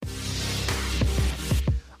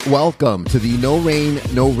Welcome to the No Rain,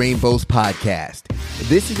 No Rainbows podcast.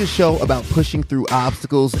 This is a show about pushing through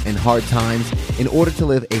obstacles and hard times in order to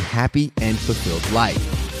live a happy and fulfilled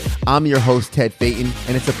life. I'm your host, Ted Phaeton,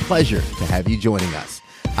 and it's a pleasure to have you joining us.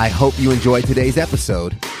 I hope you enjoyed today's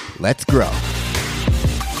episode. Let's grow.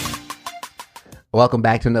 Welcome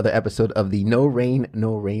back to another episode of the No Rain,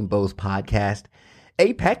 No Rainbows podcast.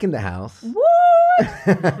 APEC in the house. Woo!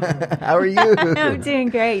 How are you? I'm doing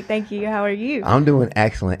great. Thank you. How are you? I'm doing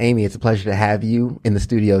excellent. Amy, it's a pleasure to have you in the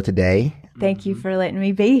studio today. Thank you for letting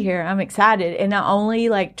me be here. I'm excited. And I only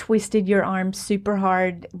twisted your arm super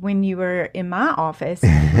hard when you were in my office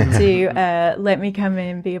to let me come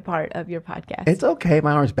in and be a part of your podcast. It's okay.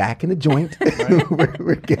 My arm's back in the joint.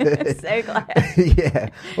 we're good. I'm so glad. Yeah.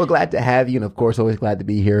 Well, glad to have you. And of course, always glad to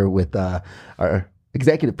be here with our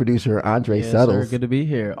executive producer, Andre Suttles. Sir, good to be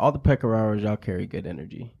here. All the Pecararos, y'all carry good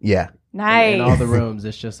energy. Yeah. Nice. In all the rooms,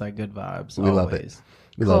 it's just good vibes. We love it.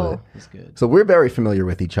 We love it. It's good. So we're very familiar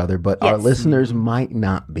with each other, but our Yes. listeners might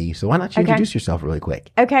not be. So why don't you introduce yourself really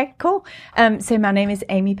quick? Okay, cool. So my name is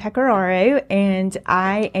Amy Pecoraro, and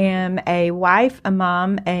I am a wife, a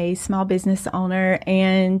mom, a small business owner,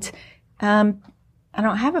 and I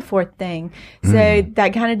don't have a fourth thing. So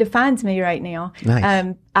that kind of defines me right now.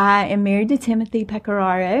 Nice. I am married to Timothy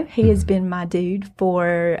Pecoraro. He has been my dude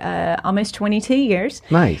for almost 22 years.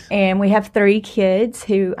 Nice. And we have 3 kids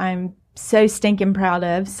who I'm so stinking proud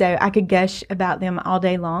of. So I could gush about them all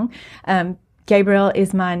day long. Gabriel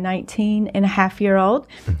is my 19-and-a-half-year-old.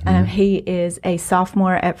 He is a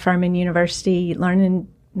sophomore at Furman University,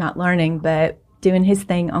 doing his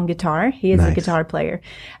thing on guitar. He is a guitar player.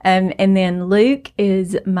 And then Luke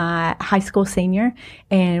is my high school senior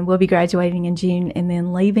and will be graduating in June and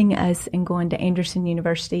then leaving us and going to Anderson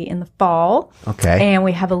University in the fall. Okay. And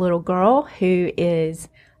we have a little girl who is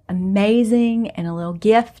amazing and a little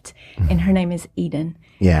gift, and her name is Eden.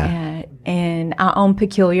 Yeah. And I own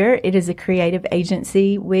Peculiar. It is a creative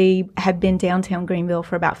agency. We have been downtown Greenville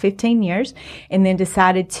for about 15 years and then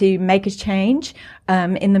decided to make a change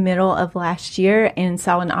in the middle of last year and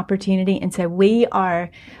saw an opportunity. And so we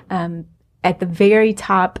are at the very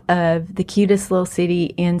top of the cutest little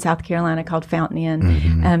city in South Carolina called Fountain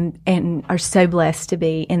Inn, and are so blessed to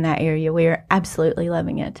be in that area. We are absolutely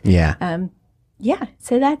loving it. Yeah. Yeah,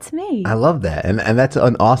 so that's me. I love that. And that's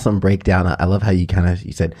an awesome breakdown. I love how you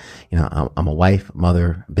said, I'm a wife,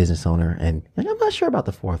 mother, business owner, and I'm not sure about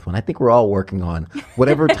the fourth one. I think we're all working on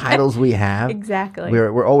whatever titles we have. Exactly.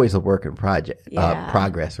 We're always a work in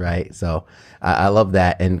progress, right? So I love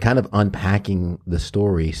that and kind of unpacking the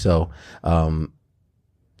story. So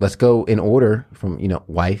let's go in order from,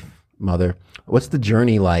 wife, mother. What's the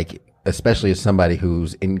journey like? Especially as somebody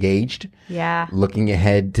who's engaged, looking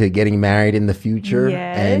ahead to getting married in the future.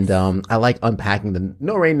 Yes. And I like unpacking the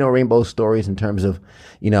No Rain, No Rainbow stories in terms of,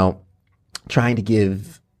 trying to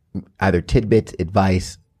give either tidbits,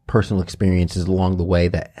 advice, personal experiences along the way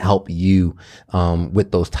that help you with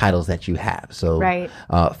those titles that you have. So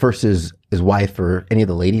first is wife, for any of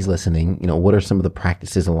the ladies listening, what are some of the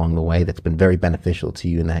practices along the way that's been very beneficial to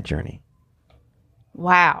you in that journey?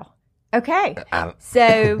 Wow. Okay.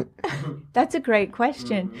 So that's a great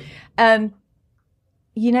question. Number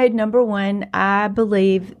one, I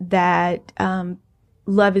believe that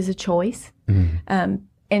love is a choice.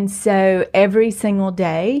 And so every single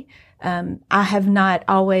day, I have not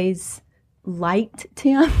always liked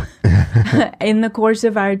Tim in the course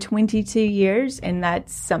of our 22 years. And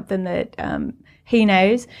that's something that he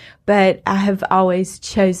knows, but I have always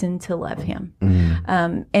chosen to love him.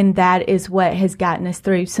 And that is what has gotten us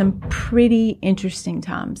through some pretty interesting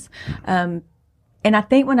times. And I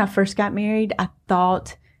think when I first got married, I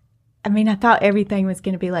thought everything was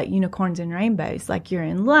going to be like unicorns and rainbows. Like you're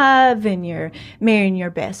in love and you're marrying your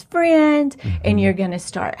best friend and you're going to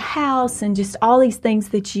start a house and just all these things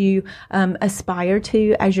that you aspire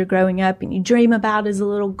to as you're growing up and you dream about as a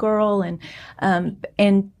little girl.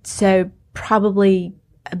 And so probably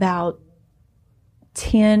about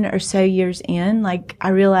 10 or so years in, I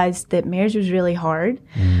realized that marriage was really hard.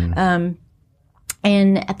 And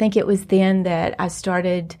I think it was then that I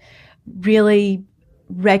started really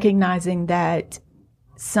recognizing that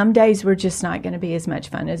some days were just not going to be as much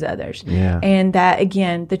fun as others. Yeah. And that,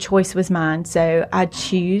 again, the choice was mine. So I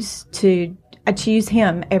choose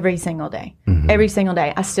him every single day. Every single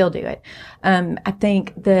day. I still do it. I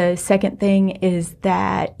think the second thing is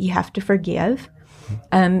that you have to forgive.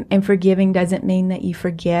 And forgiving doesn't mean that you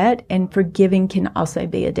forget. And forgiving can also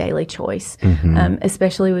be a daily choice,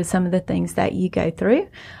 especially with some of the things that you go through.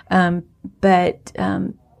 But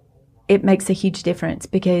it makes a huge difference,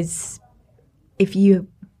 because if you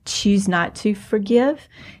choose not to forgive,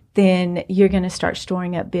 then you're going to start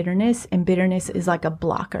storing up bitterness, and bitterness is like a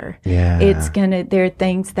blocker. Yeah. There are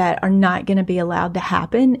things that are not going to be allowed to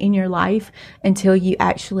happen in your life until you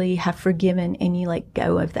actually have forgiven and you let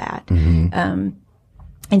go of that.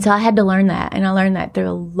 And so I had to learn that, and I learned that through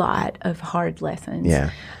a lot of hard lessons.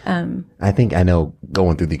 Yeah. I know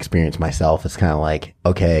going through the experience myself, it's kind of like,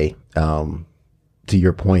 okay, to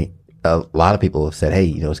your point, a lot of people have said, hey,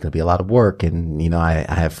 it's going to be a lot of work. And, I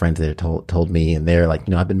have friends that have told me, and they're like,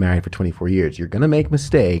 I've been married for 24 years. You're going to make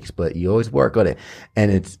mistakes, but you always work on it.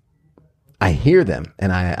 And I hear them,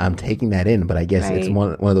 and I'm taking that in, but I guess it's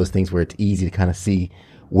one of those things where it's easy to kind of see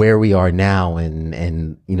where we are now and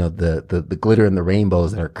the glitter and the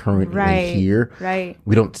rainbows that are currently here. Right.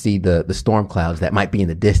 We don't see the storm clouds that might be in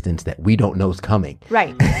the distance that we don't know is coming.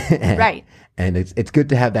 Right. Right. And it's good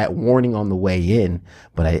to have that warning on the way in,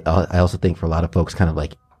 but I also think for a lot of folks kind of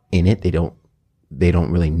like in it, they don't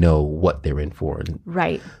really know what they're in for. And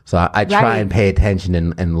right. So I try and pay attention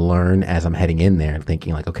and learn as I'm heading in there and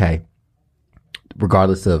thinking like, okay,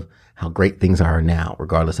 regardless of how great things are now,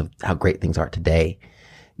 regardless of how great things are today,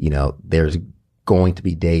 there's going to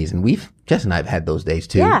be days, and Jess and I have had those days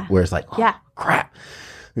too, where it's like, crap,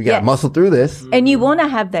 we got to muscle through this. And you want to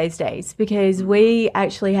have those days, because we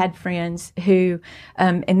actually had friends who,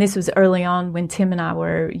 and this was early on when Tim and I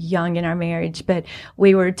were young in our marriage, but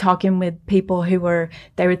we were talking with people they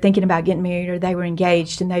were thinking about getting married, or they were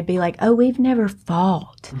engaged, and they'd be like, oh, we've never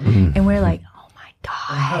fought. And we're like,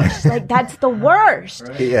 gosh, like that's the worst.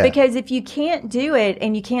 Because if you can't do it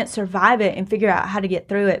and you can't survive it and figure out how to get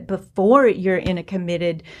through it before you're in a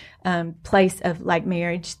committed place of like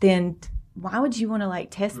marriage, then why would you want to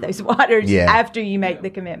like test those waters after you make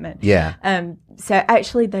the commitment? So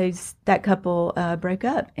actually that couple broke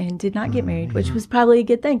up and did not get married, which was probably a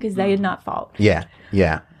good thing, because they had not fought.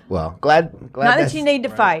 Well, glad not that you need to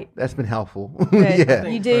fight. That's been helpful.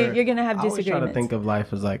 You do. You're going to have disagreements. I always try to think of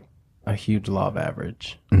life as like a huge law of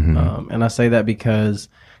average. And I say that because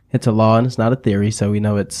it's a law and it's not a theory. So we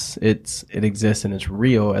know it exists and it's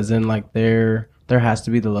real, as in like there has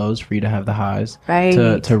to be the lows for you to have the highs,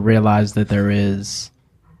 to realize that there is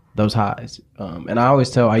those highs. And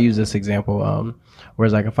I use this example,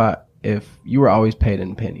 whereas like if you were always paid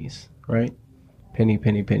in pennies, right? Penny,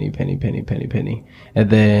 penny, penny, penny, penny, penny, penny. And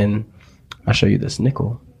then I show you this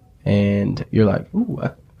nickel and you're like, ooh,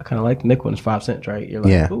 I kind of like the nickel when it's 5 cents, right? You're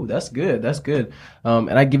like, ooh, that's good. That's good. And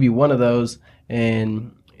I give you one of those,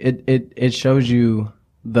 and it shows you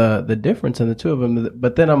the difference in the two of them.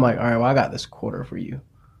 But then I'm like, all right, well, I got this quarter for you.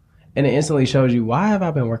 And it instantly shows you, why have I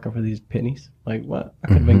been working for these pennies? Like, what? I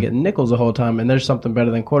could have been getting nickels the whole time, and there's something better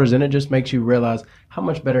than quarters. And it just makes you realize, how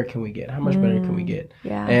much better can we get? How much better can we get?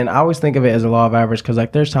 Yeah. And I always think of it as a law of average, because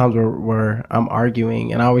like there's times where I'm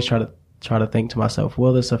arguing, and I always try to think to myself,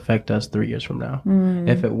 will this affect us 3 years from now?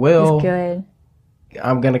 If it will, good.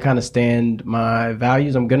 I'm going to kind of stand my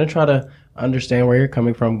values. I'm going to try to understand where you're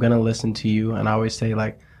coming from. I'm going to listen to you. And I always say,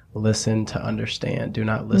 like, listen to understand. Do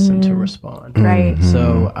not listen to respond. Right.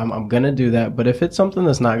 So I'm going to do that. But if it's something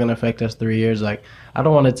that's not going to affect us 3 years, like, I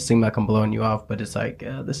don't want it to seem like I'm blowing you off, but it's like,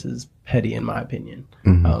 this is petty in my opinion.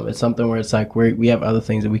 It's something where it's like we have other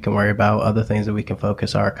things that we can worry about, other things that we can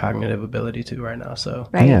focus our cognitive ability to right now. So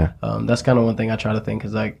that's kind of one thing I try to think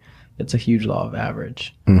is like, it's a huge law of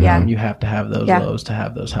average. You have to have those lows to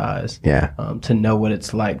have those highs. To know what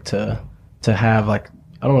it's like to have, like,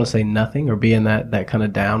 I don't want to say nothing or be in that kind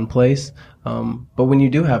of down place. But when you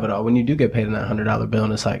do have it all, when you do get paid in that $100 bill,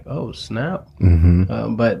 and it's like, oh snap.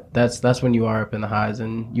 But that's when you are up in the highs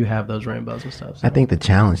and you have those rainbows and stuff. So. I think the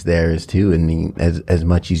challenge there is too, as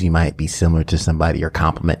much as you might be similar to somebody or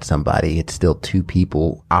complement somebody, it's still two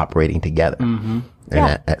people operating together.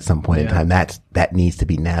 And at some point in time, that needs to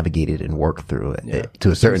be navigated and worked through it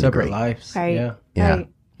to a certain separate degree. Lives. Right.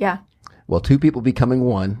 Yeah. Well, two people becoming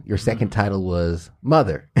one. Your second title was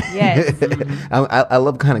Mother. Yes. I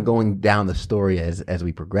love kind of going down the story as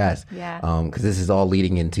we progress. Because this is all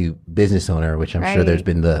leading into business owner, which I'm sure there's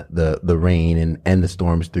been the rain and the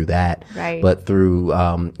storms through that. Right. But through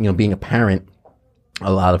being a parent,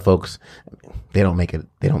 a lot of folks they don't make an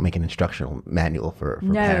instructional manual for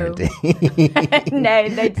parenting. No,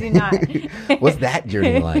 they do not. What's that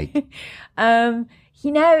journey like?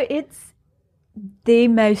 It's the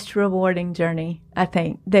most rewarding journey, I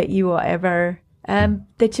think, that you will ever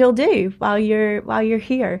that you'll do while you're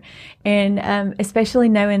here, and especially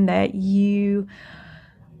knowing that you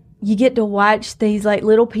get to watch these like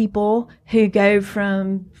little people who go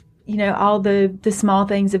from all the small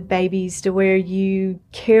things of babies to where you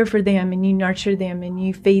care for them and you nurture them and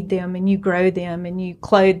you feed them and you grow them and you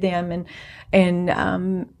clothe them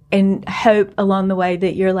and and hope along the way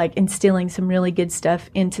that you're like instilling some really good stuff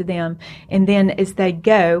into them. And then as they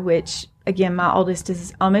go, which again, my oldest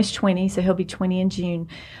is almost 20, so he'll be 20 in June.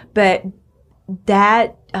 But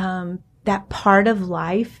that part of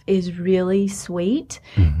life is really sweet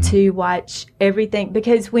to watch everything,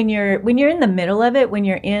 because when you're in the middle of it, when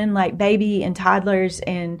you're in like baby and toddlers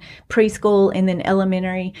and preschool and then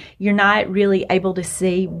elementary, you're not really able to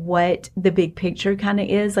see what the big picture kind of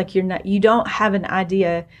is. Like you don't have an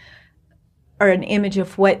idea or an image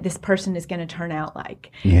of what this person is going to turn out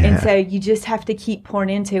like. Yeah. And so you just have to keep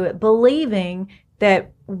pouring into it, believing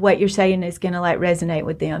that what you're saying is going to like resonate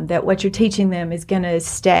with them, that what you're teaching them is going to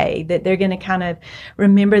stay, that they're going to kind of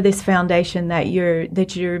remember this foundation that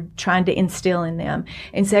you're trying to instill in them.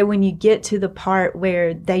 And so when you get to the part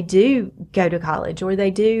where they do go to college or they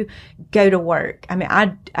do go to work, I mean,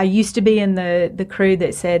 I used to be in the crew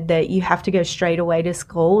that said that you have to go straight away to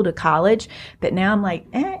school, to college. But now I'm like,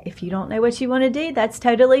 if you don't know what you want to do, that's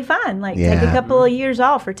totally fine. Like take a couple of years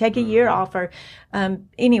off or take a year off or,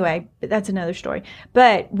 anyway, but that's another story.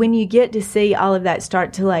 But when you get to see all of that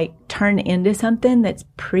start to like turn into something that's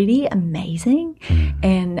pretty amazing,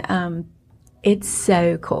 and it's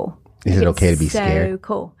so cool. Is it okay to be scared? So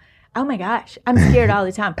cool. Oh my gosh, I'm scared all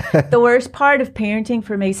the time. The worst part of parenting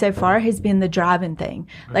for me so far has been the driving thing.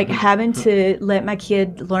 Like having to let my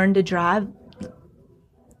kid learn to drive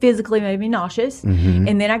physically made me nauseous.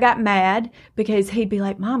 And then I got mad because he'd be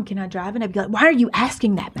like, Mom, can I drive? And I'd be like, why are you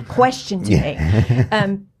asking that question to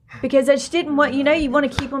me? Because I just didn't want, you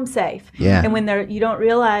want to keep them safe. Yeah. And when you don't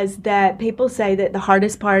realize that people say that the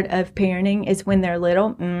hardest part of parenting is when they're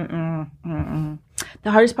little.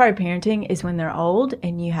 The hardest part of parenting is when they're old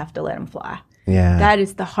and you have to let them fly. Yeah. That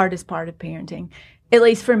is the hardest part of parenting. At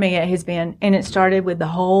least for me, it has been. And it started with the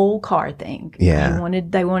whole car thing. Yeah.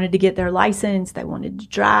 They wanted to get their license. They wanted to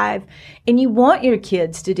drive. And you want your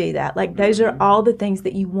kids to do that. Like those are all the things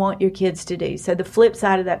that you want your kids to do. So the flip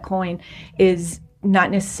side of that coin is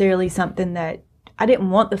not necessarily something that I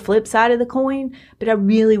didn't want the flip side of the coin, but I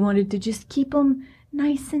really wanted to just keep them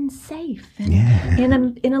nice and safe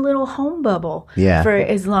and in a little home bubble for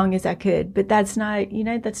as long as I could. But that's not,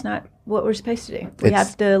 that's not what we're supposed to do. We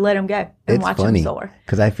have to let them go and watch them soar.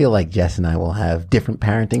 Because I feel like Jess and I will have different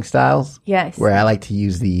parenting styles. Yes. Where I like to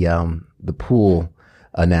use the pool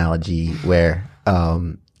analogy where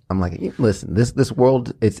I'm like, listen, this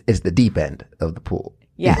world it's the deep end of the pool.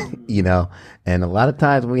 Yeah. And a lot of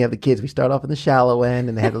times when we have the kids, we start off in the shallow end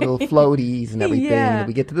and they have the little floaties and everything. And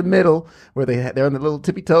we get to the middle where they're on the little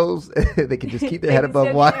tippy toes. They can just keep their head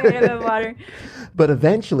above water. But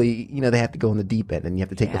eventually, they have to go in the deep end and you have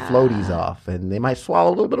to take the floaties off and they might swallow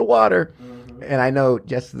a little bit of water. And I know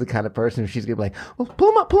Jess is the kind of person, she's going to be like, well, pull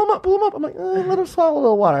them up, pull them up, pull them up. I'm like, let them swallow a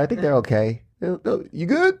little water. I think they're okay. You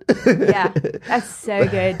good? Yeah, that's so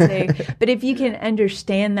good too. But if you can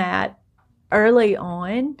understand that early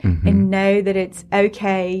on and know that it's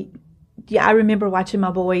okay. Yeah, I remember watching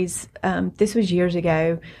my boys, this was years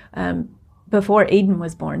ago, before Eden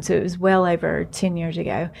was born, so it was well over 10 years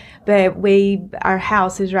ago. But our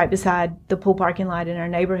house is right beside the pool parking lot in our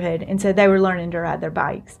neighborhood, and so they were learning to ride their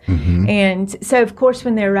bikes. And so, of course,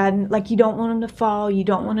 when they're riding, like you don't want them to fall, you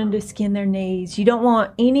don't want them to skin their knees, you don't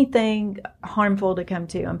want anything harmful to come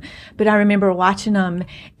to them. But I remember watching them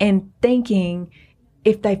and thinking,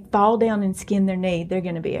 if they fall down and skin their knee, they're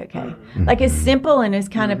going to be okay. Like as simple and as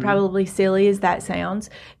kind of probably silly as that sounds,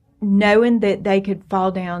 knowing that they could fall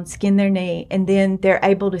down, skin their knee, and then they're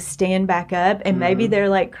able to stand back up and maybe they're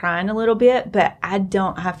like crying a little bit, but I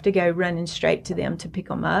don't have to go running straight to them to pick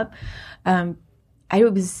them up.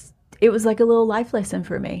 It was like a little life lesson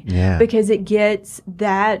for me because it gets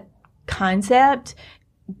that concept.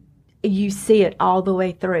 You see it all the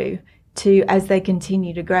way through to as they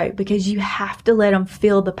continue to grow, because you have to let them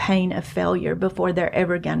feel the pain of failure before they're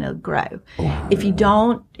ever going to grow. If you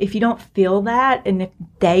don't feel that, and if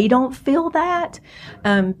they don't feel that,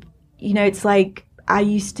 it's like I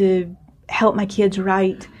used to help my kids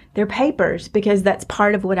write their papers because that's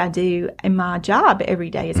part of what I do in my job every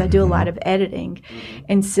day is I do a lot of editing.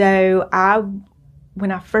 And so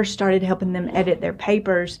when I first started helping them edit their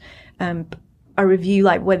papers, a review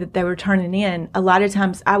like what they were turning in, a lot of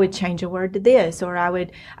times I would change a word to this, or I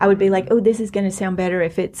would be like, oh, this is going to sound better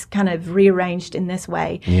if it's kind of rearranged in this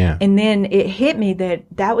way. And then it hit me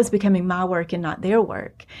that was becoming my work and not their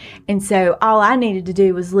work. And so all I needed to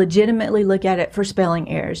do was legitimately look at it for spelling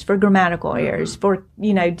errors, for grammatical errors, for,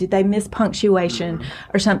 did they miss punctuation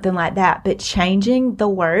or something like that. But changing the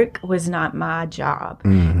work was not my job.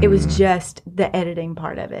 It was just the editing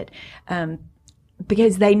part of it.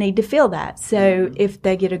 because they need to feel that. So if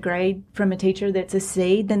they get a grade from a teacher that's a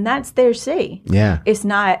C, then that's their C. Yeah. It's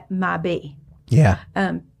not my B. Yeah.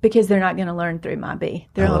 Because they're not going to learn through my B.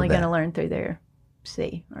 They're only going to learn through their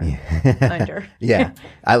C or under. Yeah.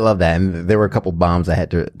 I love that. And there were a couple bombs I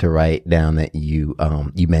had to write down that you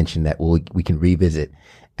mentioned that we can revisit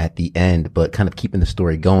at the end, but kind of keeping the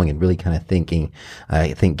story going and really kind of thinking,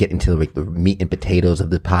 I think getting to like the meat and potatoes of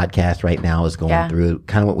the podcast right now is going through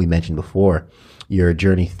kind of what we mentioned before, your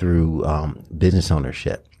journey through business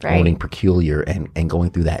ownership, owning Peculiar and going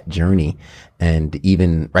through that journey. And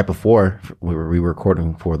even right before we were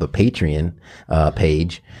recording for the Patreon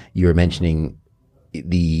page, you were mentioning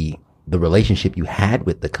the relationship you had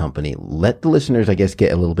with the company. Let the listeners, I guess,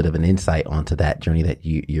 get a little bit of an insight onto that journey that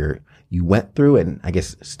you went through and I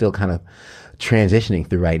guess still kind of transitioning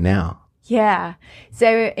through right now. Yeah.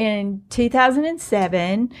 So in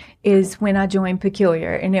 2007 is when I joined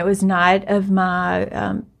Peculiar, and it was not of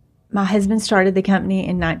my husband started the company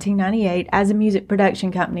in 1998 as a music production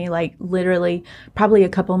company, like literally probably a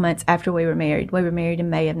couple months after we were married. We were married in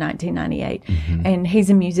May of 1998. And he's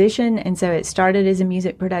a musician. And so it started as a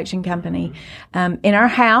music production company in our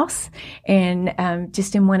house and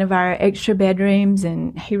just in one of our extra bedrooms.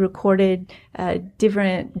 And he recorded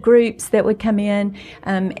different groups that would come in.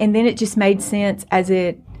 And then it just made sense as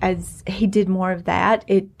he did more of that,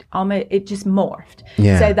 it just morphed.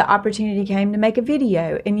 Yeah. So the opportunity came to make a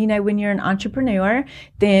video. And, you know, when you're an entrepreneur,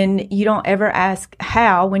 then you don't ever ask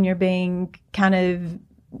how when you're being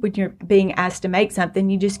asked to make something.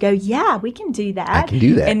 You just go, yeah, we can do that. I can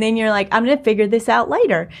do that. And then you're like, I'm going to figure this out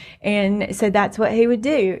later. And so that's what he would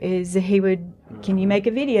do is can you make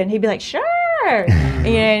a video? And he'd be like, sure.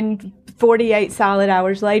 And 48 solid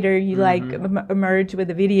hours later, you like emerge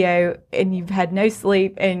with a video and you've had no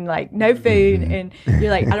sleep and like no food and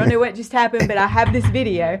you're like, I don't know what just happened, but I have this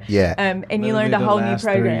video. Yeah. And you learned a whole new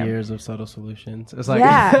program. 3 years of Subtle Solutions. It's like,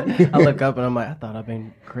 I look up and I'm like, I thought I've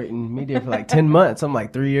been creating media for like 10 months. I'm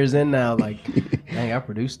like 3 years in now. Like, dang, I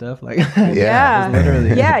produce stuff. Like,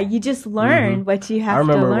 literally. Yeah. You just learn what you have to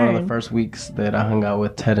learn. I remember one of the first weeks that I hung out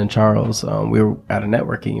with Ted and Charles. We were at a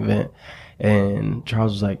networking event. And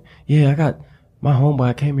Charles was like, yeah, I got my homeboy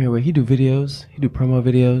I came here with. He do videos. He do promo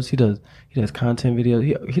videos. He does content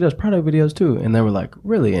videos. He does product videos too. And they were like,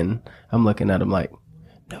 really? And I'm looking at him like,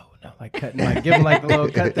 no, like cutting, like giving like the little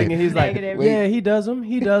cut thing. And he's like, yeah, he does them. I'm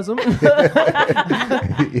going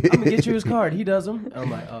to get you his card. He does them. I'm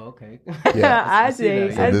like, oh, okay. Yeah, I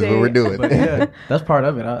see. So this is what we're doing. But yeah, that's part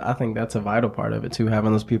of it. I think that's a vital part of it too,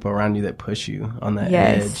 having those people around you that push you on that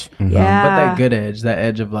edge. Yeah. But that good edge, that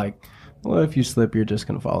edge of like, well, if you slip, you're just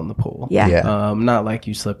going to fall in the pool. Yeah. Not like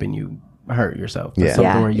you slip and you hurt yourself. Yeah. It's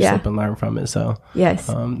something where you slip and learn from it. So, yes.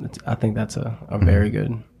 I think that's a very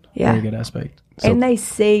good, very good aspect. And they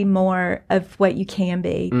see more of what you can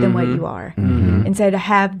be than what you are. And so to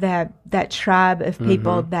have that tribe of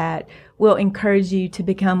people that will encourage you to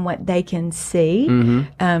become what they can see,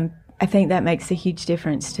 I think that makes a huge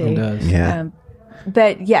difference too. It does. Yeah.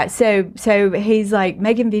 But yeah, so he's like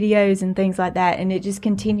making videos and things like that, and it just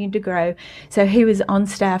continued to grow. So he was on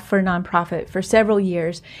staff for a nonprofit for several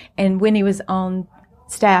years, and when he was on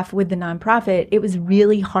staff with the nonprofit, it was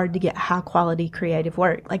really hard to get high quality creative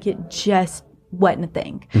work. Like it just wasn't a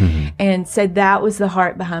thing. And so that was the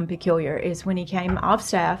heart behind Peculiar, is when he came off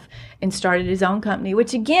staff and started his own company,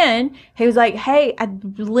 which again, he was like, hey, I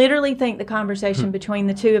literally think the conversation between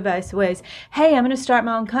the two of us was, hey, I'm going to start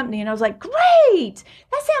my own company. And I was like, great,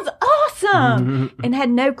 that sounds awesome. And had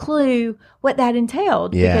no clue what that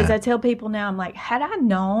entailed. Yeah. Because I tell people now, I'm like, had I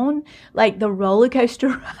known like the roller coaster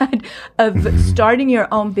ride of starting your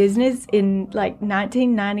own business in like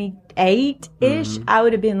 1998-ish, I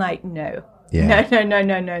would have been like, no. Yeah.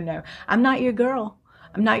 No. I'm not your girl.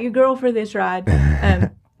 I'm not your girl for this ride.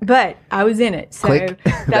 But I was in it. So Click.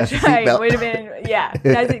 that's That's right. seatbelt. Would have been, yeah,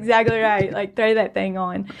 that's exactly right. Like throw that thing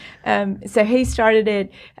on. So he started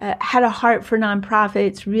it, had a heart for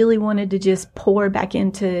nonprofits, really wanted to just pour back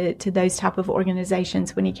into those type of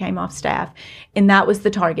organizations when he came off staff. And that was the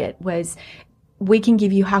target, was we can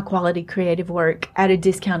give you high quality creative work at a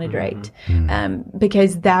discounted rate,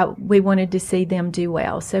 because that we wanted to see them do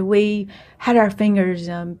well. So we had our fingers,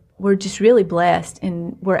 we're just really blessed,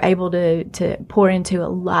 and we're able to pour into a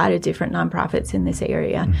lot of different nonprofits in this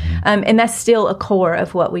area. And that's still a core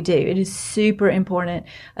of what we do. It is super important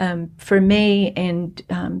for me, and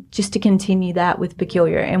just to continue that with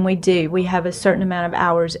Peculiar. And we have a certain amount of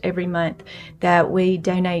hours every month that we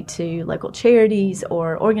donate to local charities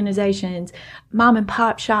or organizations, mom and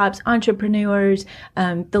pop shops, entrepreneurs,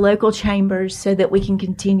 the local chambers, so that we can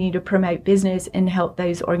continue to promote business and help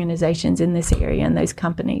those organizations in this area and those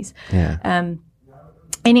companies. Yeah.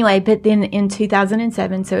 Anyway, but then in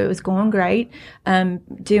 2007, so it was going great,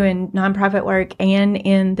 doing nonprofit work and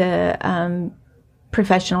in the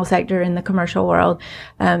professional sector in the commercial world.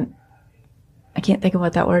 I can't think of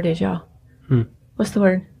what that word is, y'all. What's the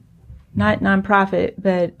word? Not nonprofit,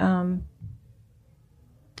 but oh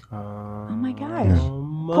my gosh,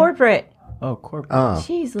 corporate. Oh, corporate.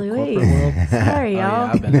 Jeez Louise. Sorry, y'all.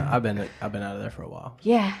 I've been out of there for a while.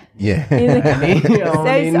 Yeah. Yeah.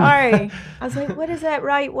 So sorry. I was like, what is that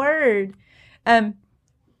right word?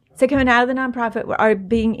 So coming out of the nonprofit or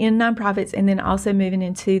being in nonprofits and then also moving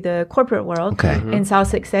into the corporate world and saw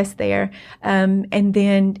success there. And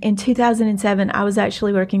then in 2007, I was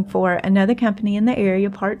actually working for another company in the area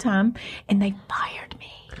part-time and they fired me.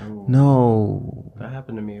 No. That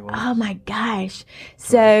happened to me once. Oh my gosh.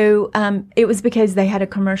 So it was because they had a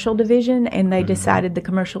commercial division and they decided the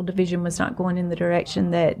commercial division was not going in the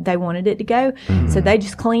direction that they wanted it to go. So they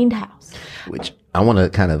just cleaned house. Which I want to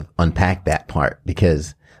kind of unpack that part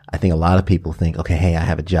because I think a lot of people think, okay, hey, I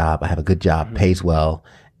have a job. I have a good job, pays well.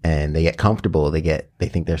 And they get comfortable. They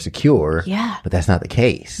think they're secure. Yeah. But that's not the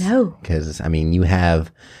case. No. Because, I mean, you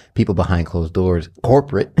have people behind closed doors,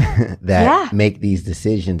 corporate, that make these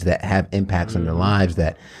decisions that have impacts on their lives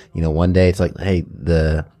that, you know, one day it's like, hey,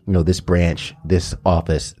 this branch, this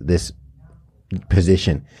office, this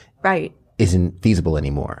position. Right. Isn't feasible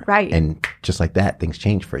anymore. Right. And just like that, things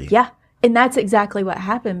change for you. Yeah. And that's exactly what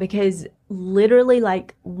happened because literally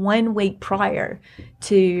like 1 week prior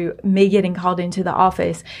to me getting called into the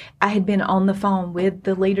office, I had been on the phone with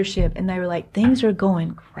the leadership and they were like, things are going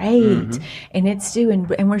great and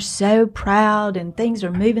and we're so proud and things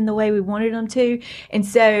are moving the way we wanted them to. And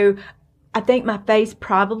so I think my face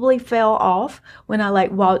probably fell off when I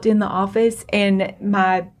like walked in the office and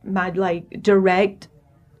my like direct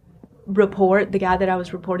report, the guy that I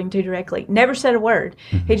was reporting to directly, never said a word.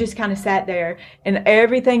 He just kind of sat there and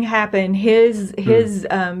everything happened. His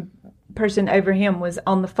person over him was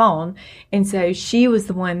on the phone. And so she was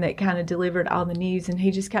the one that kind of delivered all the news and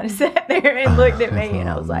he just kind of sat there and looked at me and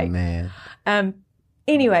I was like, man.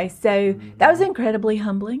 Anyway, so that was incredibly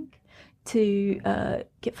humbling to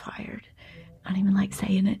get fired. I don't even like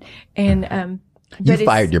saying it. And You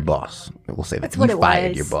fired your boss. We'll say that. That's what you it fired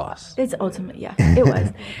was. your boss. It's ultimate, yeah, it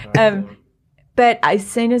was. But as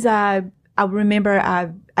soon as I remember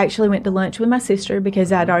I actually went to lunch with my sister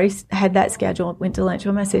because I'd already had that scheduled, went to lunch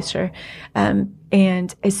with my sister.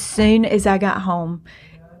 And as soon as I got home,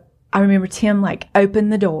 I remember Tim like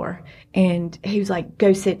opened the door and he was like,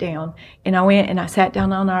 go sit down. And I went and I sat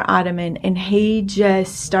down on our ottoman and he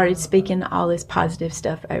just started speaking all this positive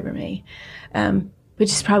stuff over me. Which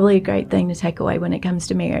is probably a great thing to take away when it comes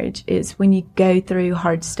to marriage is when you go through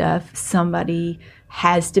hard stuff, somebody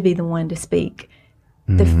has to be the one to speak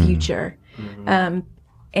the future.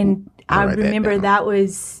 And I remember that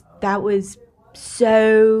was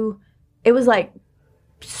so, it was like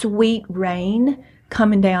sweet rain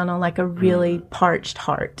coming down on like a really parched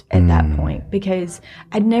heart at that point because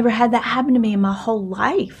I'd never had that happen to me in my whole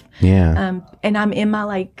life. Yeah. And I'm in my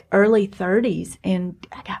like early 30s and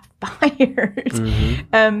I got fired.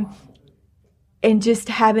 And just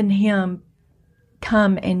having him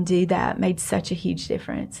come and do that made such a huge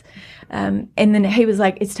difference. And then he was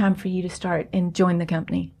like, it's time for you to start and join the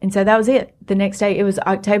company. And so that was it. The next day, it was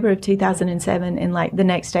October of 2007. And like the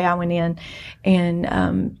next day I went in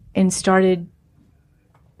and started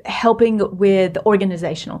helping with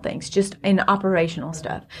organizational things, just in operational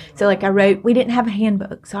stuff. So like we didn't have a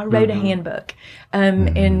handbook. So I wrote a handbook.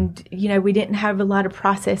 And, you know, we didn't have a lot of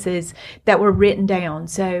processes that were written down.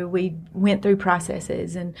 So we went through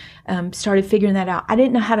processes and started figuring that out. I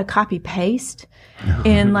didn't know how to copy paste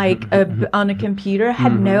in like on a computer. I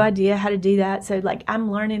had no idea how to do that. So like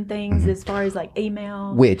I'm learning things as far as like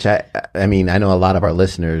email. Which I mean, I know a lot of our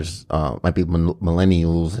listeners might be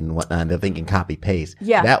millennials and whatnot. They're thinking copy paste.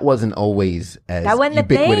 Yeah. That wasn't always as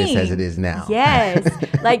ubiquitous as it is now. Yes.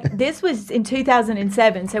 Like this was in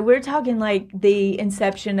 2007. So we're talking like the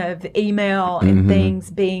inception of email and things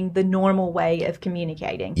being the normal way of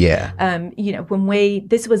communicating. Yeah. You know,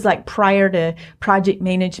 this was like prior to project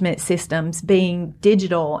management systems being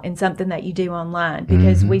digital and something that you do online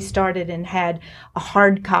because we started and had a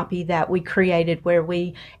hard copy that we created where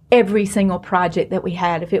every single project that we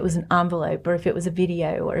had, if it was an envelope or if it was a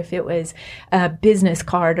video or if it was a business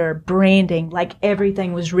card or branding, like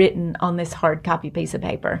everything was written on this hard copy piece of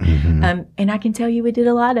paper. And I can tell you we did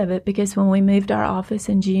a lot of it because when we moved our office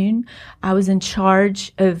in June, I was in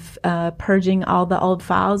charge of purging all the old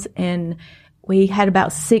files and we had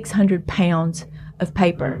about 600 pounds of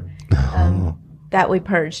paper that we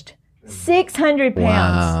purged. 600 pounds.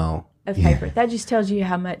 Wow. of paper. That just tells you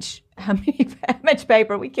how much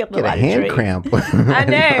paper we killed. Get a hand cramp. I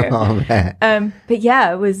know. All that. But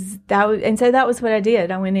yeah, and so that was what I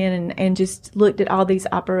did. I went in and just looked at all these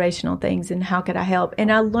operational things and how could I help.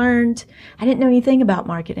 And I didn't know anything about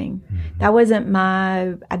marketing. That wasn't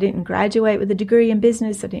I didn't graduate with a degree in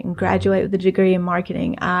business. I didn't graduate with a degree in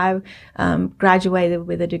marketing. I graduated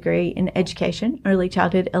with a degree in education, early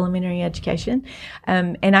childhood, elementary education.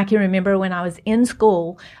 And I can remember when I was in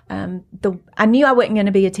school, I knew I wasn't going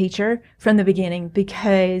to be a teacher from the beginning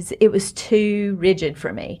because it was too rigid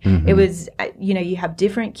for me. It was, you have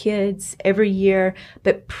different kids every year,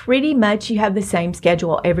 but pretty much you have the same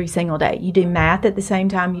schedule every single day. You do math at the same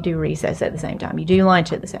time, you do recess at the same time, you do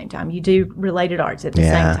lunch at the same time, you do related arts at the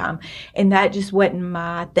same time. And that just wasn't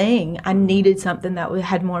my thing. I needed something that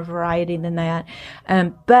had more variety than that.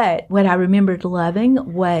 But what I remembered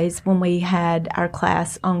loving was when we had our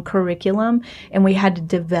class on curriculum and we had to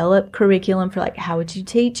develop curriculum for like, how would you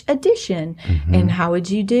teach addition and how would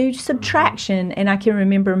you do subtraction? And I can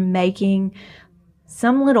remember making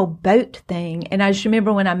some little boat thing. And I just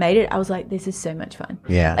remember when I made it, I was like, this is so much fun.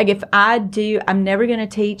 Yeah. Like if I'm never going to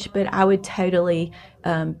teach, but I would totally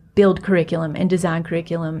build curriculum and design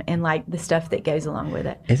curriculum and like the stuff that goes along with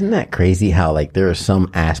it. Isn't that crazy how like there are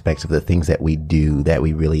some aspects of the things that we do that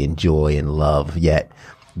we really enjoy and love, yet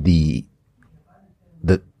the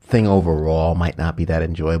thing overall might not be that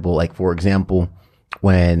enjoyable. Like for example,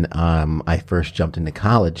 when I first jumped into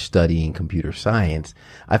college studying computer science,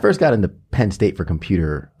 I first got into Penn State for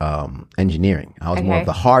computer engineering. I was more of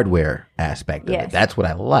the hardware aspect of it. That's what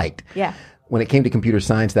I liked. Yeah. When it came to computer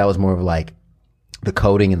science, that was more of like the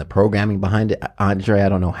coding and the programming behind it. Andre, I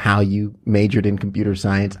don't know how you majored in computer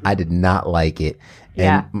science. I did not like it.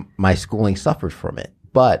 And my schooling suffered from it.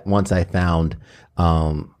 But once I found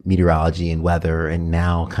meteorology and weather, and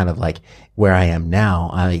now kind of like where I am now,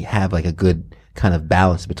 I have like a good kind of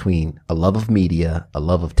balance between a love of media, a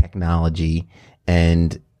love of technology,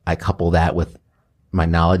 and I couple that with my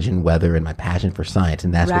knowledge in weather and my passion for science.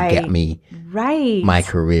 And that's what got me my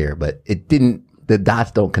career. But the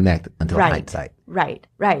dots don't connect until hindsight. Right.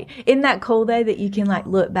 Isn't that cool though that you can like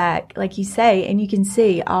look back, like you say, and you can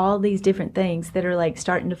see all these different things that are like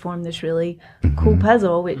starting to form this really cool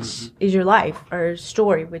puzzle, which is your life, or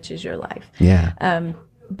story, which is your life. Yeah.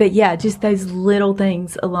 But yeah, just those little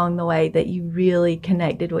things along the way that you really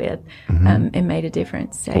connected with and made a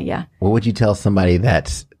difference. So yeah. What would you tell somebody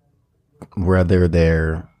that's, whether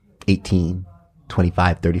they're 18,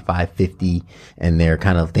 25, 35, 50, and they're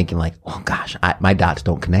kind of thinking like, oh gosh, my dots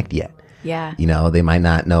don't connect yet. Yeah. They might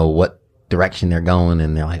not know what direction they're going,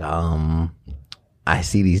 and they're like, I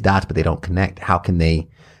see these dots, but they don't connect. How can they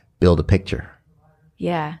build a picture?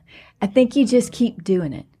 Yeah. I think you just keep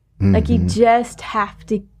doing it. Like you just have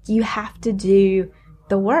to do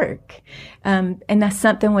the work. And that's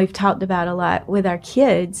something we've talked about a lot with our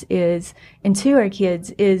kids to our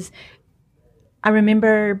kids is, I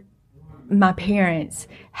remember my parents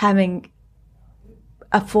having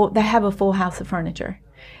they have a full house of furniture.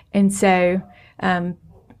 And so,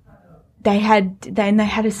 they had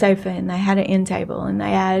a sofa, and they had an end table, and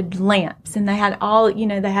they had lamps, and they had all,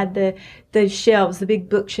 they had the shelves, the big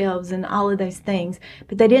bookshelves, and all of those things,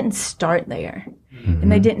 but they didn't start there.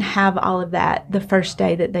 And they didn't have all of that the first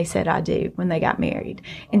day that they said I do when they got married.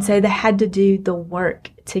 And so they had to do the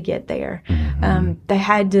work to get there. They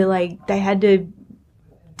had to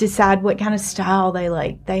decide what kind of style they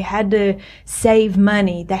liked. They had to save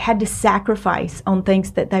money. They had to sacrifice on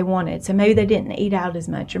things that they wanted. So maybe they didn't eat out as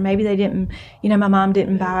much, or maybe they didn't, my mom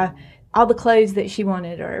didn't buy all the clothes that she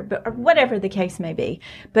wanted, or whatever the case may be.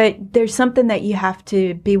 But there's something that you have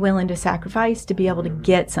to be willing to sacrifice to be able to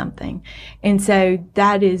get something. And so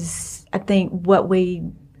that is, I think, what we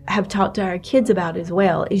have talked to our kids about as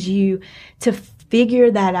well, is to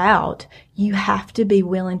figure that out, you have to be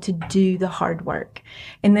willing to do the hard work.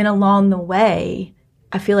 And then along the way,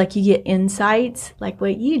 I feel like you get insights like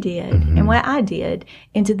what you did and what I did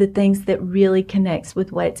into the things that really connects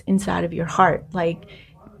with what's inside of your heart. Like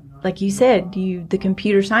you said, the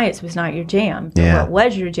computer science was not your jam. But what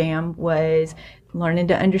was your jam was learning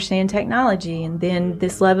to understand technology, and then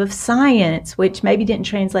this love of science, which maybe didn't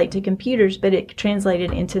translate to computers, but it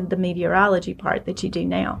translated into the meteorology part that you do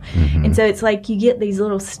now. And so it's like you get these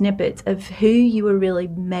little snippets of who you were really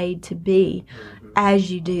made to be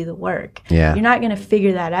as you do the work. Yeah. You're not going to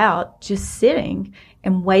figure that out just sitting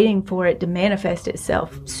and waiting for it to manifest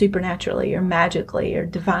itself supernaturally or magically or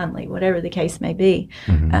divinely, whatever the case may be.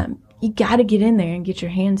 You got to get in there and get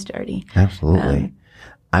your hands dirty. Absolutely.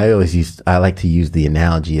 I like to use the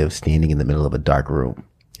analogy of standing in the middle of a dark room.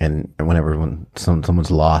 And whenever someone's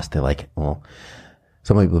lost, they're like, well,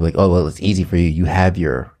 some people are like, oh, well, it's easy for you. You have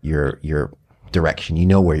your direction. You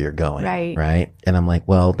know where you're going. Right. Right. And I'm like,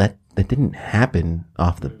 well, that didn't happen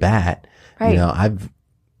off the bat. Right. You know, I'm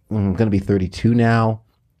going to be 32 now.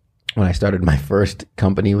 When I started my first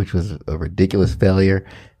company, which was a ridiculous failure,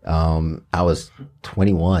 I was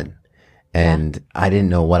 21 and I didn't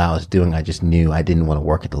know what I was doing. I just knew I didn't want to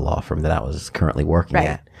work at the law firm that I was currently working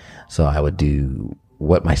at. So I would do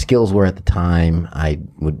what my skills were at the time. I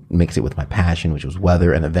would mix it with my passion, which was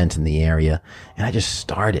weather and events in the area. And I just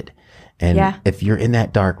started. And if you're in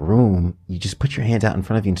that dark room, you just put your hands out in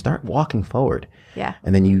front of you and start walking forward. Yeah.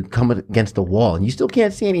 And then you come against the wall and you still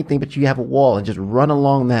can't see anything, but you have a wall, and just run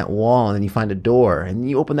along that wall, and then you find a door and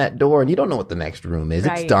you open that door and you don't know what the next room is.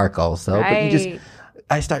 It's dark also, but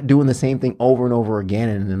I start doing the same thing over and over again.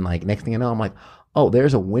 And then like next thing I know, I'm like, oh,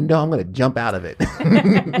 there's a window. I'm going to jump out of it. I'm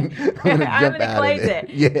going to jump out of it.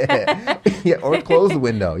 Yeah. Yeah. Or close the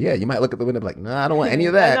window. Yeah. You might look at the window and be like, no, I don't want any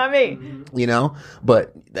of that. That's not me. You know,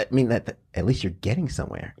 but that at least you're getting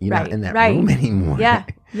somewhere. You're not in that room anymore. Yeah.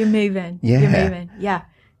 You're moving. Yeah. You're moving. Yeah.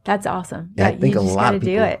 That's awesome. Yeah, I think a lot of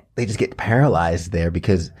people, they just get paralyzed there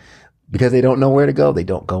because they don't know where to go. They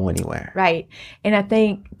don't go anywhere. Right. And I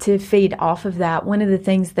think to feed off of that, one of the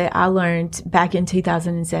things that I learned back in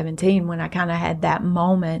 2017 when I kind of had that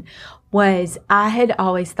moment was I had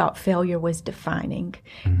always thought failure was defining.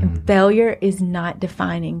 Mm-hmm. And failure is not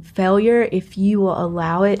defining. Failure, if you will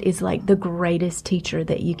allow it, is like the greatest teacher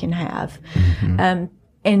that you can have. Mm-hmm.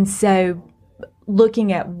 And so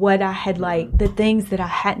looking at what I had, like the things that I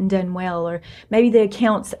hadn't done well, or maybe the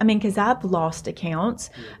accounts, because I've lost accounts.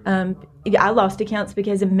 I lost accounts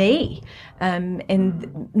because of me,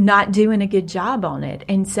 and not doing a good job on it.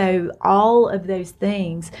 And so all of those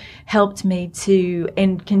things helped me to,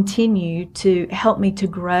 and continue to help me to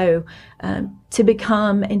grow, to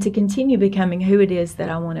become and to continue becoming who it is that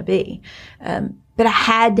I want to be. But I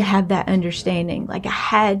had to have that understanding. Like I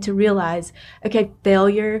had to realize, okay,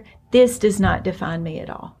 failure, this does not define me at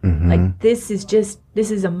all. Mm-hmm. Like this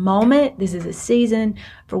is a moment, this is a season,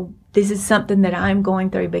 this is something that I'm going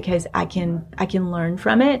through because I can learn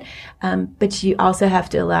from it. But you also have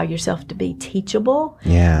to allow yourself to be teachable.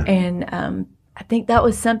 Yeah. And I think that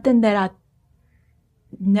was something that I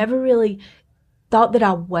never really thought that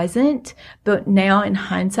I wasn't, but now in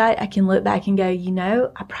hindsight, I can look back and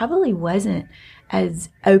go, I probably wasn't as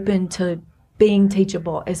open to being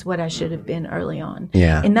teachable as what I should have been early on.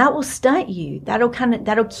 Yeah. And that will stunt you. That'll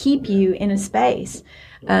keep you in a space,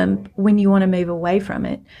 when you want to move away from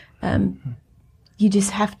it. You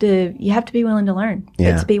just have to be willing to learn.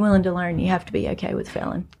 Yeah. But to be willing to learn, you have to be okay with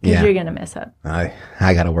failing because you're going to mess up. I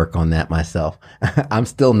got to work on that myself. I'm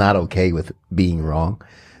still not okay with being wrong.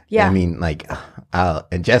 Yeah.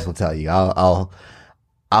 And Jess will tell you,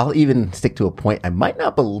 I'll even stick to a point I might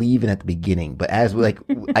not believe in at the beginning, but as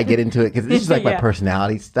I get into it, because this is like my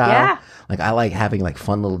personality style. Yeah. Like I like having like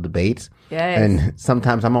fun little debates. Yes. And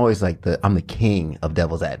sometimes I'm always like I'm the king of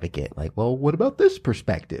devil's advocate. Like, well, what about this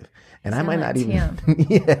perspective? And I might not even.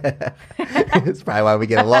 Yeah. It's probably why we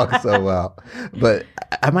get along so well. But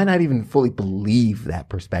I might not even fully believe that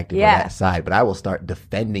perspective or that side, but I will start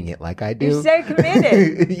defending it like I do. You're so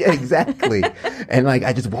committed. Yeah, exactly. And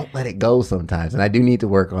I just won't let it go sometimes. And I do need to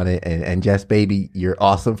work on it. And Jess, baby, you're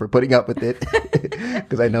awesome for putting up with it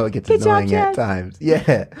because I know it gets annoying at times.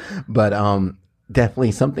 Yeah. But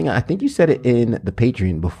definitely something, I think you said it in the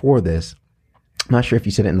Patreon before this. I'm not sure if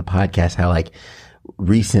you said it in the podcast, how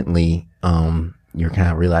recently you're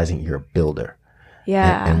kind of realizing you're a builder.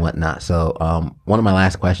 Yeah. And whatnot. So one of my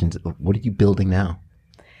last questions, what are you building now?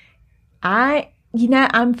 I'm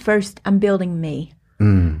building me.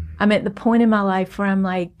 I'm at the point in my life where I'm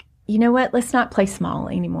like, you know what? Let's not play small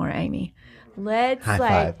anymore, Amy. Let's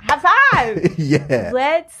high five. Yeah.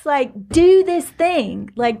 Let's do this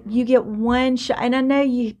thing. You get one shot. And I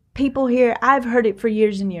know people here, I've heard it for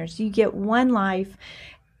years and years. You get one life.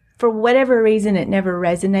 For whatever reason, it never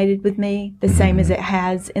resonated with me the same as it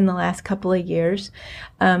has in the last couple of years.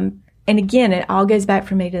 And again, it all goes back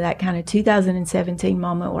for me to that kind of 2017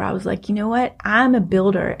 moment where I was like, you know what? I'm a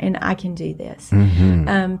builder and I can do this.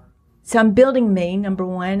 Mm-hmm. So I'm building me, number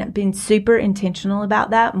one. I've been super intentional about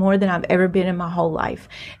that, more than I've ever been in my whole life.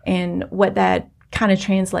 And what that kind of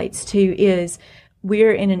translates to is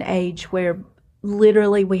we're in an age where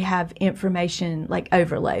literally we have information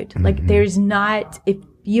overload. Mm-hmm. There's not, if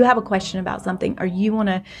you have a question about something or you want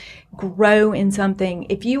to grow in something,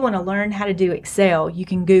 if you want to learn how to do Excel, you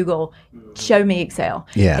can Google, show me Excel.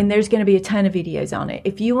 Yeah. And there's going to be a ton of videos on it.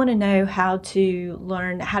 If you want to know how to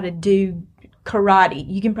learn how to do karate,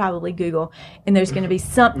 you can probably Google, and there's going to be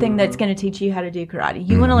something that's going to teach you how to do karate.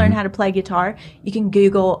 You want to learn how to play guitar, you can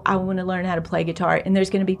Google, I want to learn how to play guitar, and there's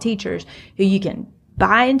going to be teachers who you can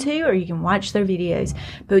buy into or you can watch their videos.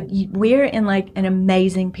 But we're in like an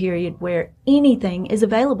amazing period where anything is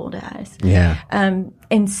available to us. Yeah.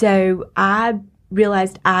 And so I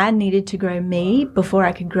realized I needed to grow me before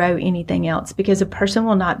I could grow anything else, because a person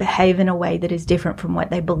will not behave in a way that is different from what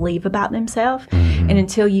they believe about themselves. And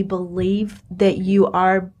until you believe that you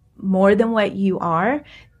are more than what you are,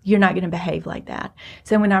 you're not going to behave like that.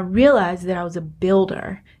 So when I realized that I was a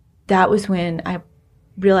builder, that was when I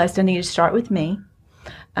realized I needed to start with me.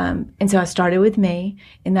 And so I started with me,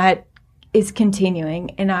 and that is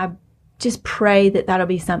continuing. And I just pray that that'll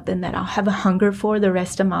be something that I'll have a hunger for the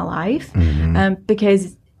rest of my life,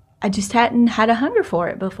 because I just hadn't had a hunger for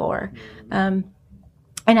it before. And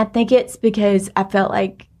I think it's because I felt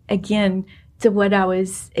like, again, to what I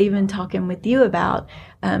was even talking with you about,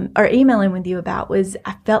 or emailing with you about, was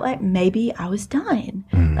I felt like maybe I was done.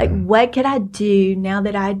 Like, what could I do now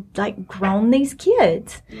that I'd like grown these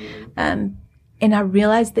kids? And I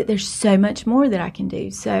realized that there's so much more that I can do.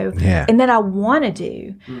 So, and that I want to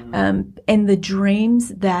do. And the dreams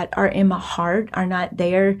that are in my heart are not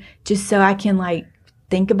there just so I can like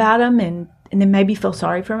think about them and then maybe feel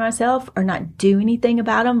sorry for myself or not do anything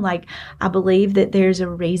about them. Like, I believe that there's a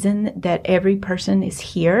reason that every person is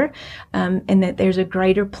here, and that there's a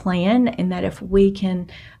greater plan, and that if we can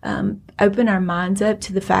open our minds up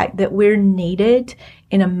to the fact that we're needed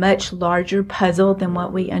in a much larger puzzle than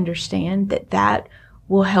what we understand, that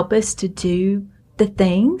will help us to do the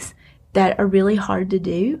things that are really hard to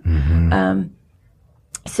do.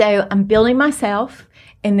 So I'm building myself.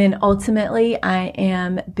 And then ultimately, I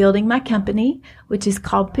am building my company, which is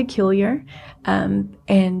called Peculiar, and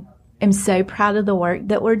am so proud of the work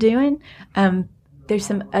that we're doing. There's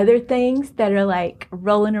some other things that are like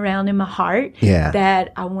rolling around in my heart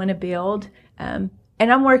that I want to build, and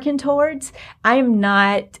I'm working towards. I am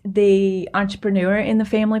not the entrepreneur in the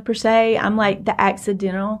family per se. I'm like the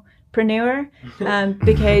accidentalpreneur,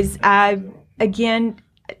 because I, again,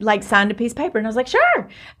 like signed a piece of paper and I was like, sure.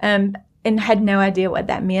 And had no idea what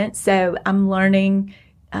that meant. So I'm learning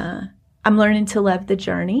to love the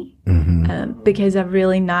journey, because I've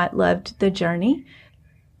really not loved the journey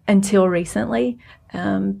until recently.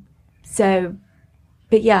 But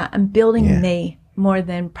yeah, I'm building me more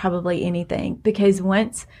than probably anything, because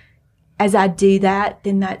as I do that,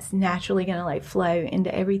 then that's naturally going to like flow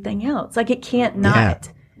into everything else. Like, it can't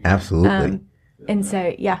not. Yeah, absolutely. And so,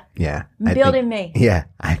 I'm building me. Yeah,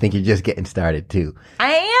 I think you're just getting started too.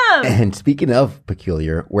 I am. And speaking of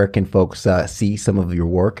Peculiar, where can folks see some of your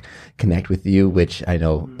work, connect with you, which I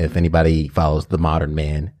know if anybody follows The Modern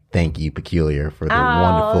Man, thank you, Peculiar, for the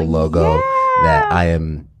wonderful logo that I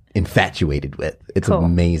am infatuated with. It's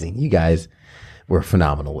amazing. You guys were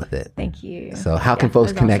phenomenal with it. Thank you. So how can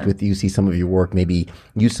folks connect with you, see some of your work, maybe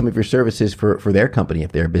use some of your services for their company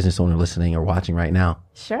if they're a business owner listening or watching right now?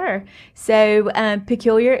 Sure. So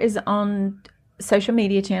Peculiar is on social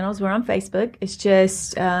media channels. We're on Facebook. It's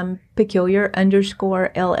just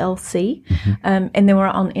Peculiar_LLC. And then we're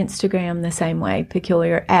on Instagram the same way,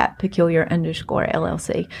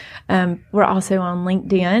 Peculiar_LLC. We're also on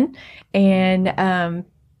LinkedIn,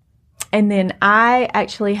 and then I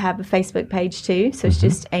actually have a Facebook page too. So it's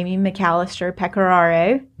just Amy McAllister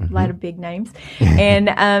Pecoraro, a lot of big names. And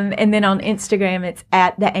then on Instagram, it's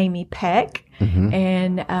 @theAmyPeck.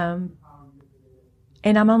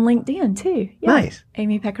 And I'm on LinkedIn too. Yeah. Nice.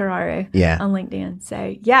 Amy Pecoraro on LinkedIn.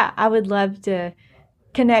 So yeah, I would love to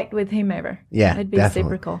connect with whomever. Yeah, it'd be definitely.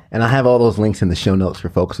 super cool. And I'll have all those links in the show notes for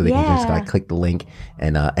folks so they can just click the link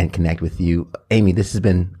and connect with you. Amy, this has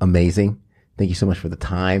been amazing. Thank you so much for the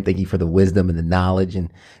time. Thank you for the wisdom and the knowledge,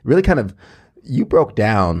 and really kind of, you broke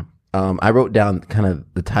down, I wrote down kind of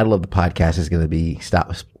the title of the podcast is going to be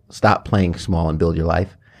Stop Playing Small and Build Your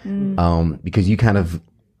Life. Because you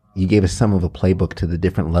gave us some of a playbook to the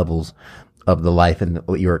different levels of the life and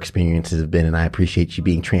what your experiences have been. And I appreciate you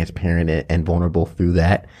being transparent and vulnerable through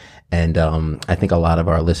that. And, I think a lot of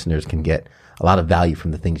our listeners can get a lot of value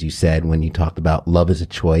from the things you said when you talked about love is a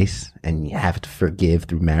choice and you have to forgive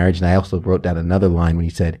through marriage. And I also wrote down another line when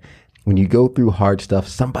you said, when you go through hard stuff,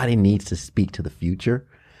 somebody needs to speak to the future.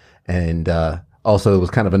 And, also it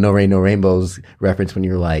was kind of a No Rain, No Rainbows reference when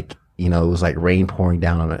you were like, it was like rain pouring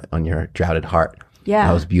down on your droughted heart. Yeah.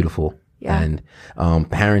 That was beautiful. Yeah. And,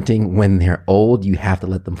 parenting, when they're old, you have to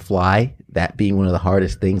let them fly. That being one of the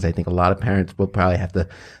hardest things. I think a lot of parents will probably have to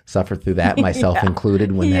suffer through that, myself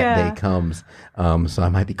included, when that day comes. So I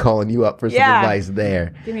might be calling you up for some advice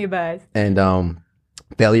there. Give me a buzz. And,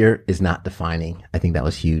 failure is not defining. I think that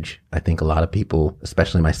was huge. I think a lot of people,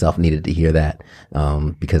 especially myself, needed to hear that,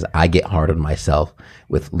 because I get hard on myself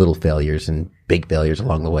with little failures and big failures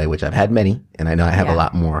along the way, which I've had many, and I know I have a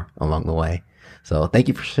lot more along the way. So thank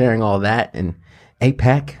you for sharing all that. And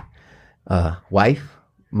APEC, wife,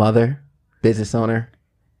 mother, business owner,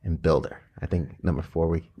 and builder. I think number 4,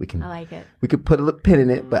 we can. I like it. We could put a little pin in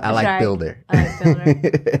it, but I like builder. I like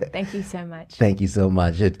builder. Thank you so much. Thank you so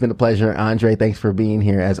much. It's been a pleasure, Andre. Thanks for being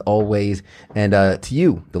here as always. And to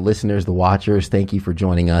you, the listeners, the watchers, thank you for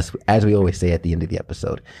joining us. As we always say at the end of the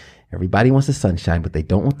episode, everybody wants the sunshine, but they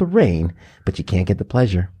don't want the rain. But you can't get the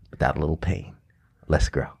pleasure without a little pain. Let's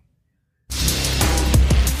grow.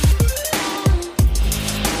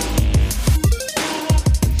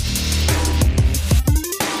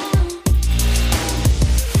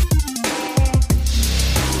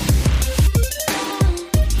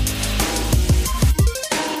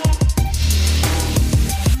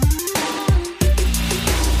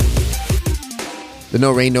 The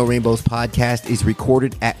No Rain, No Rainbows podcast is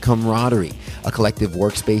recorded at Camaraderie, a collective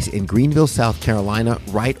workspace in Greenville, South Carolina,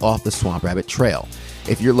 right off the Swamp Rabbit Trail.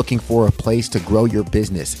 If you're looking for a place to grow your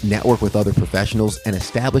business, network with other professionals, and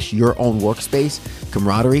establish your own workspace,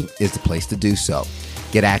 Camaraderie is the place to do so.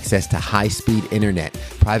 Get access to high-speed internet,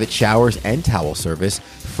 private showers and towel service,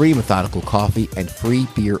 free methodical coffee, and free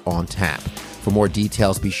beer on tap. For more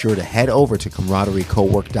details, be sure to head over to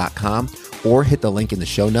CamaraderieCowork.com or hit the link in the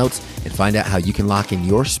show notes and find out how you can lock in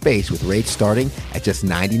your space with rates starting at just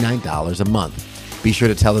 $99 a month. Be sure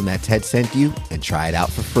to tell them that Ted sent you and try it out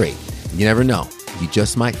for free. You never know, you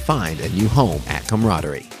just might find a new home at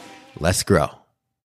Camaraderie. Let's grow.